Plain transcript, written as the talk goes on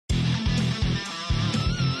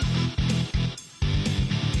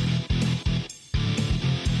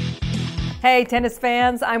Hey tennis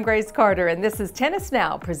fans, I'm Grace Carter and this is Tennis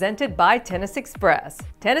Now presented by Tennis Express.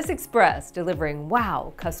 Tennis Express delivering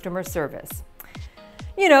wow customer service.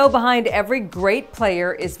 You know, behind every great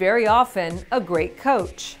player is very often a great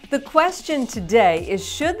coach. The question today is,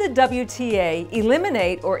 should the WTA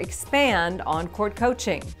eliminate or expand on-court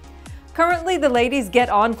coaching? Currently, the ladies get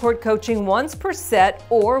on-court coaching once per set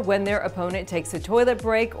or when their opponent takes a toilet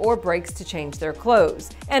break or breaks to change their clothes,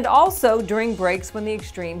 and also during breaks when the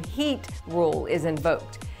extreme heat rule is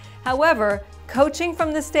invoked. However, coaching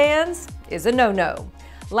from the stands is a no-no.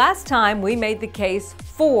 Last time we made the case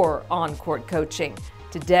for on-court coaching.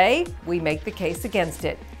 Today, we make the case against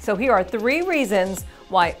it. So here are 3 reasons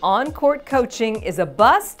why on-court coaching is a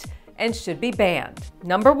bust and should be banned.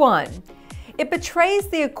 Number 1. It betrays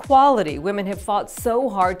the equality women have fought so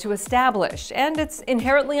hard to establish, and it's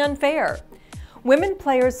inherently unfair. Women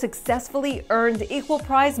players successfully earned equal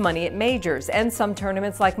prize money at majors and some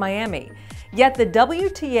tournaments like Miami. Yet the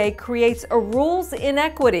WTA creates a rules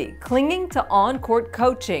inequity, clinging to on-court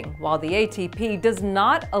coaching, while the ATP does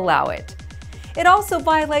not allow it. It also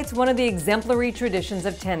violates one of the exemplary traditions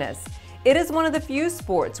of tennis. It is one of the few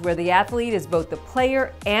sports where the athlete is both the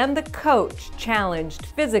player and the coach, challenged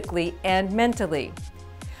physically and mentally.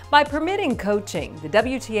 By permitting coaching, the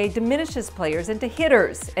WTA diminishes players into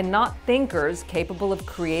hitters and not thinkers capable of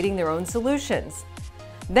creating their own solutions.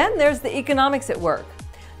 Then there's the economics at work.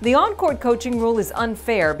 The on-court coaching rule is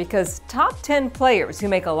unfair because top 10 players who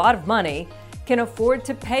make a lot of money can afford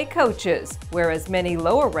to pay coaches, whereas many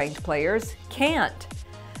lower-ranked players can't.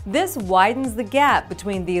 This widens the gap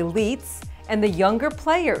between the elites and the younger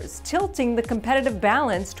players, tilting the competitive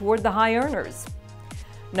balance toward the high earners.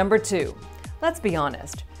 Number 2, let's be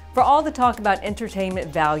honest. For all the talk about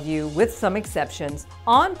entertainment value, with some exceptions,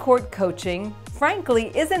 on-court coaching,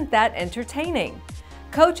 frankly, isn't that entertaining.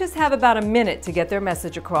 Coaches have about a minute to get their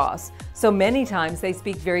message across, so many times they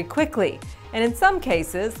speak very quickly. And in some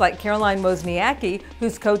cases, like Caroline Wozniacki,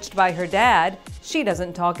 who's coached by her dad, she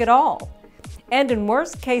doesn't talk at all. And in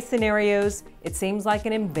worst-case scenarios, it seems like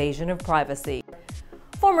an invasion of privacy.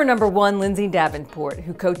 Former number 1 Lindsay Davenport,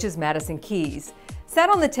 who coaches Madison Keys, said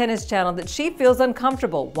on the Tennis Channel that she feels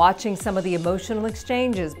uncomfortable watching some of the emotional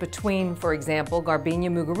exchanges between, for example, Garbiñe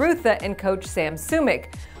Muguruza and coach Sam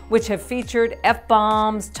Sumik, which have featured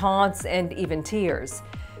F-bombs, taunts, and even tears.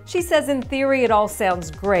 She says in theory it all sounds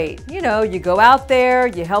great. You know, you go out there,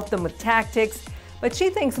 you help them with tactics, but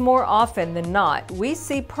she thinks more often than not, we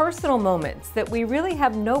see personal moments that we really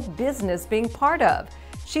have no business being part of.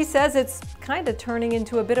 She says it's kind of turning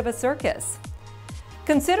into a bit of a circus.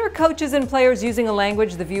 Consider coaches and players using a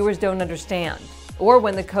language the viewers don't understand, or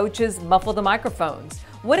when the coaches muffle the microphones.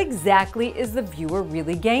 What exactly is the viewer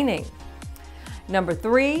really gaining? Number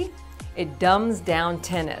 3, it dumbs down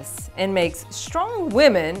tennis and makes strong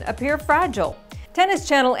women appear fragile. Tennis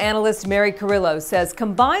Channel analyst Mary Carrillo says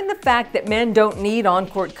combine the fact that men don't need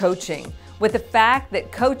on-court coaching with the fact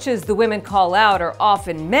that coaches the women call out are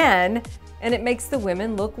often men, and it makes the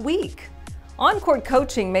women look weak. On-court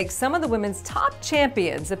coaching makes some of the women's top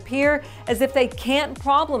champions appear as if they can't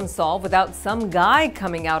problem solve without some guy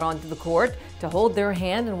coming out onto the court to hold their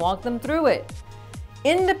hand and walk them through it.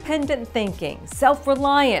 Independent thinking,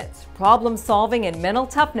 self-reliance, problem-solving, and mental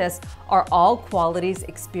toughness are all qualities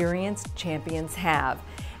experienced champions have.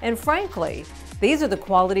 And frankly, these are the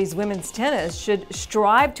qualities women's tennis should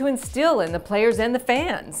strive to instill in the players and the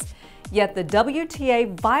fans. Yet the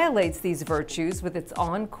WTA violates these virtues with its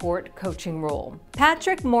on-court coaching rule.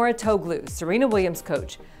 Patrick Mouratoglou, Serena Williams'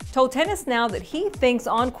 coach, told Tennis Now that he thinks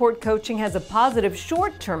on-court coaching has a positive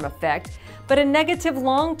short-term effect, but a negative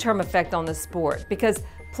long-term effect on the sport because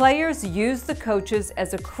players use the coaches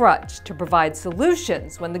as a crutch to provide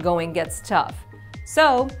solutions when the going gets tough.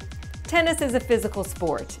 So, tennis is a physical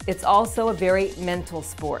sport. It's also a very mental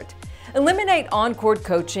sport. Eliminate on-court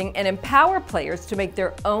coaching and empower players to make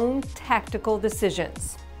their own tactical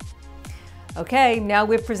decisions. Okay, now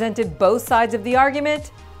we've presented both sides of the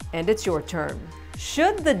argument, and it's your turn.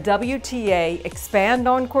 Should the WTA expand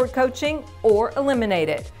on-court coaching or eliminate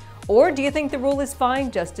it? Or do you think the rule is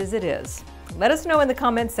fine just as it is? Let us know in the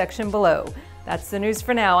comments section below. That's the news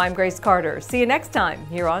for now. I'm Grace Carter. See you next time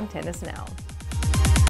here on Tennis Now.